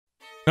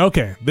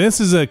Okay,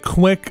 this is a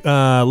quick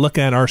look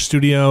at our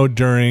studio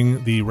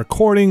during the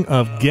recording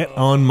of Get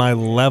On My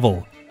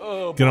Level.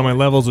 Get On My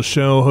Level is a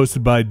show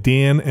hosted by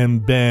Dan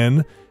and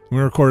Ben. We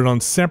recorded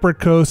on separate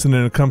coasts, and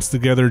then it comes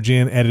together.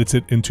 Jan edits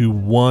it into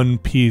one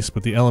piece,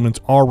 but the elements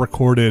are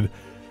recorded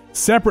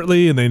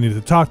separately, and they need to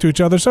talk to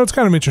each other, so it's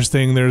kind of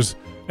interesting. There's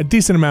a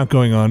decent amount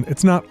going on.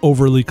 It's not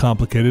overly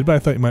complicated, but I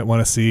thought you might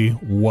want to see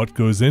what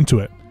goes into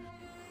it.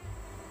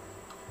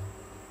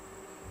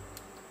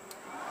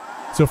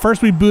 So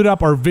first we boot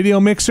up our video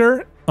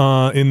mixer.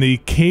 In the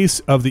case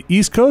of the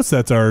East Coast,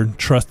 that's our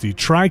trusty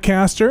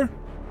TriCaster.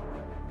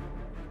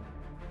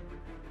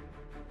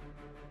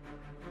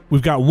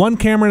 We've got one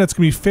camera that's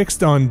going to be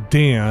fixed on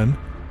Dan,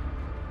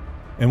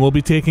 and we'll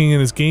be taking in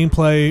his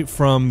gameplay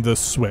from the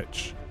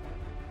Switch.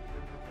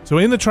 So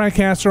in the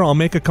TriCaster, I'll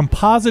make a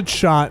composite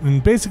shot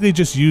and basically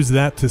just use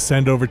that to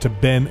send over to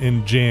Ben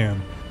and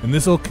Jan. And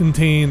this will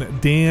contain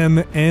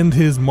Dan and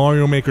his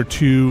Mario Maker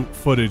 2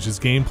 footage, his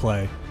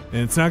gameplay. And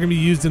it's not going to be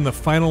used in the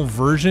final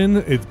version.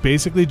 It's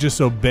basically just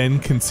so Ben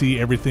can see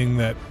everything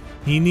that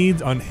he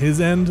needs on his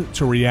end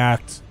to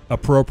react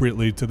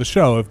appropriately to the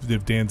show.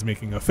 If Dan's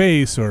making a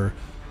face or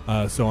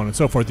so on and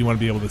so forth, you want to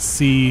be able to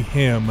see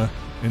him.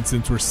 And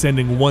since we're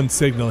sending one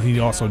signal, he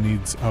also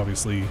needs,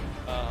 obviously,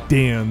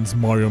 Dan's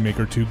Mario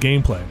Maker 2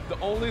 gameplay. The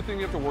only thing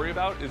you have to worry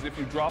about is if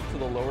you drop to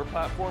the lower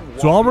platform.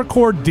 So I'll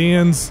record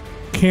Dan's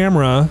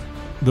camera,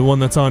 the one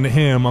that's on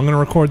him. I'm going to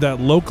record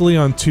that locally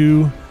on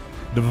 2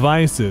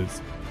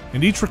 devices.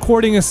 And each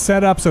recording is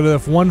set up so that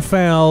if one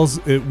fails,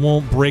 it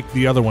won't break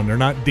the other one. They're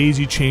not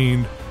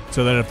daisy-chained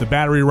so that if the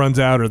battery runs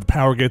out or the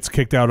power gets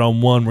kicked out on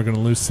one, we're going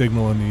to lose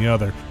signal on the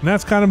other. And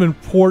that's kind of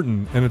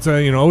important, and it's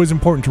always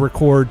important to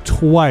record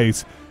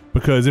twice,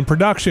 because in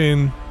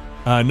production,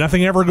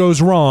 nothing ever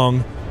goes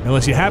wrong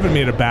unless you haven't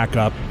made a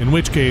backup, in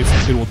which case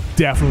it will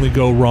definitely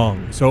go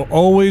wrong. So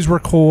always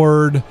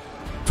record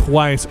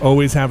twice,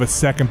 always have a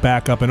second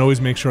backup, and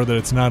always make sure that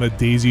it's not a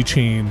daisy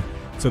chain,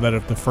 so that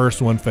if the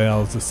first one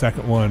fails, the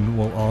second one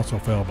will also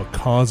fail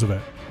because of it.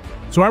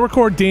 So I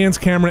record Dan's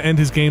camera and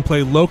his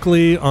gameplay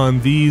locally on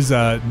these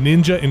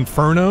Ninja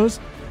Infernos,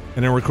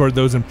 and I record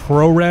those in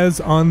ProRes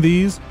on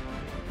these,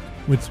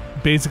 which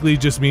basically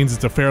just means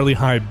it's a fairly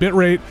high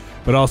bitrate,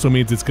 but also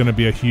means it's going to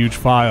be a huge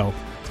file.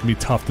 It's going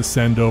to be tough to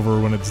send over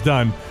when it's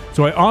done.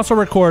 So I also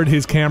record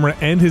his camera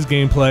and his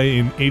gameplay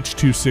in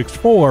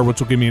H.264,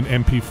 which will give me an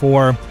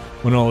MP4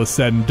 when all is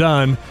said and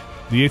done.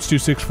 The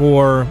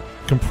H.264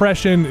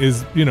 compression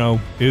is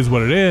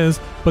what it is,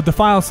 but the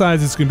file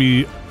size is going to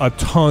be a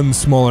ton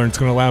smaller, and it's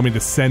going to allow me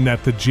to send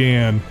that to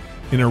Jan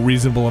in a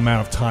reasonable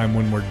amount of time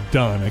when we're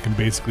done. I can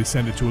basically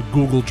send it to a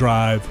Google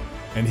Drive,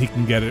 and he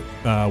can get it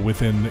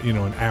within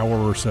an hour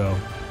or so,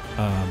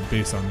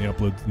 based on the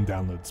upload and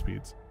download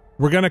speeds.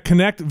 We're going to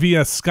connect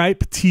via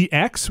Skype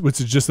TX, which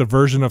is just a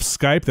version of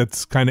Skype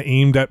that's kind of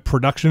aimed at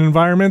production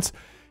environments.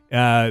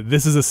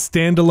 This is a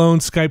standalone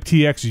Skype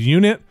TX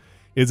unit.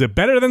 Is it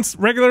better than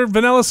regular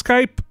vanilla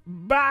Skype?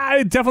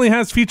 It definitely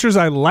has features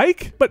I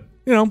like, but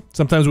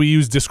sometimes we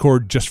use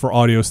Discord just for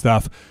audio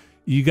stuff.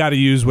 You got to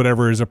use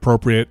whatever is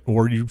appropriate,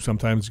 or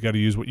sometimes you got to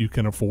use what you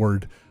can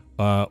afford,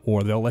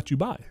 or they'll let you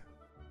buy.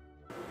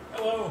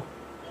 Hello,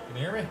 can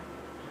you hear me?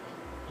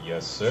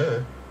 Yes,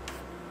 sir.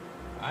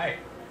 Hi.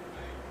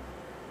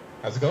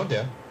 How's it going,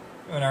 Dan?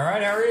 Doing all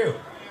right. How are you?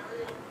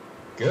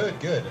 Good,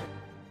 good.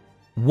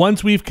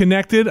 Once we've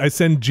connected, I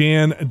send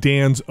Jan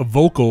Dan's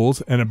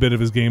vocals and a bit of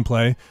his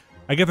gameplay.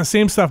 I get the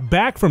same stuff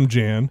back from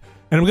Jan,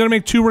 and I'm going to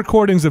make 2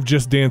 recordings of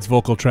just Dan's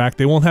vocal track.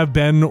 They won't have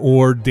Ben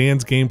or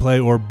Dan's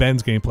gameplay or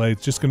Ben's gameplay.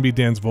 It's just going to be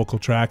Dan's vocal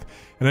track.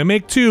 And I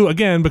make 2,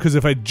 again, because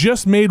if I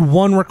just made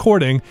 1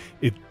 recording,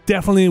 it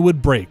definitely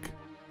would break.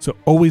 So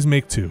always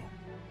make 2.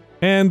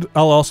 And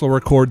I'll also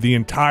record the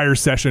entire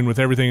session with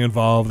everything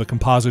involved, the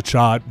composite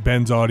shot,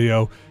 Ben's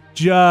audio,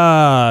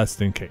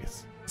 just in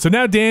case. So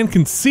now Dan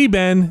can see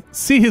Ben,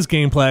 see his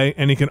gameplay,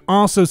 and he can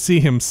also see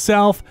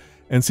himself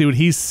and see what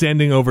he's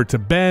sending over to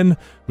Ben,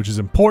 which is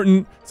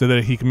important so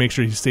that he can make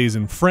sure he stays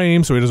in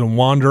frame so he doesn't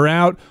wander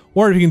out,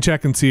 or if he can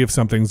check and see if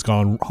something's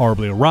gone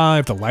horribly awry,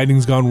 if the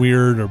lighting's gone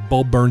weird, or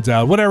bulb burns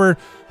out, whatever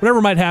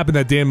might happen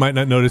that Dan might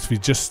not notice if he's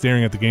just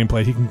staring at the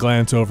gameplay, he can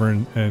glance over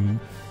and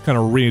kind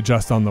of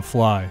readjust on the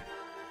fly.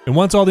 And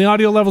once all the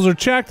audio levels are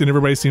checked and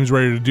everybody seems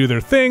ready to do their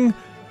thing,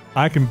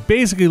 I can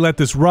basically let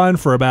this run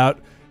for about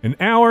an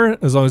hour,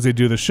 as long as they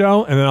do the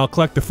show, and then I'll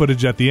collect the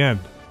footage at the end.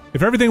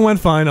 If everything went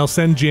fine, I'll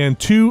send Jan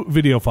 2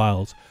 video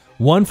files,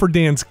 one for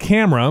Dan's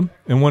camera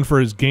and one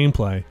for his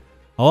gameplay.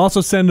 I'll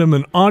also send him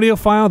an audio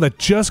file that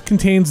just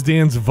contains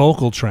Dan's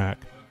vocal track.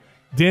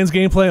 Dan's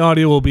gameplay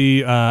audio will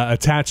be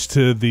attached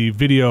to the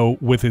video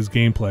with his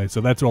gameplay,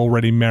 so that's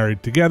already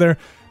married together,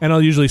 and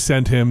I'll usually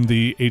send him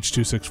the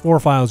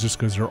H.264 files just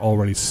because they're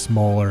already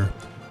smaller,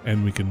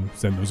 and we can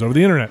send those over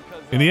the internet.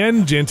 In the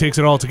end, Jan takes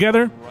it all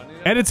together,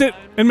 edits it,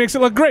 and makes it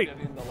look great.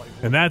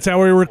 And that's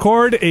how we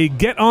record a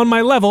Get On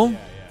My Level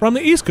from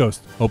the East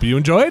Coast. Hope you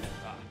enjoyed.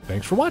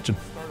 Thanks for watching.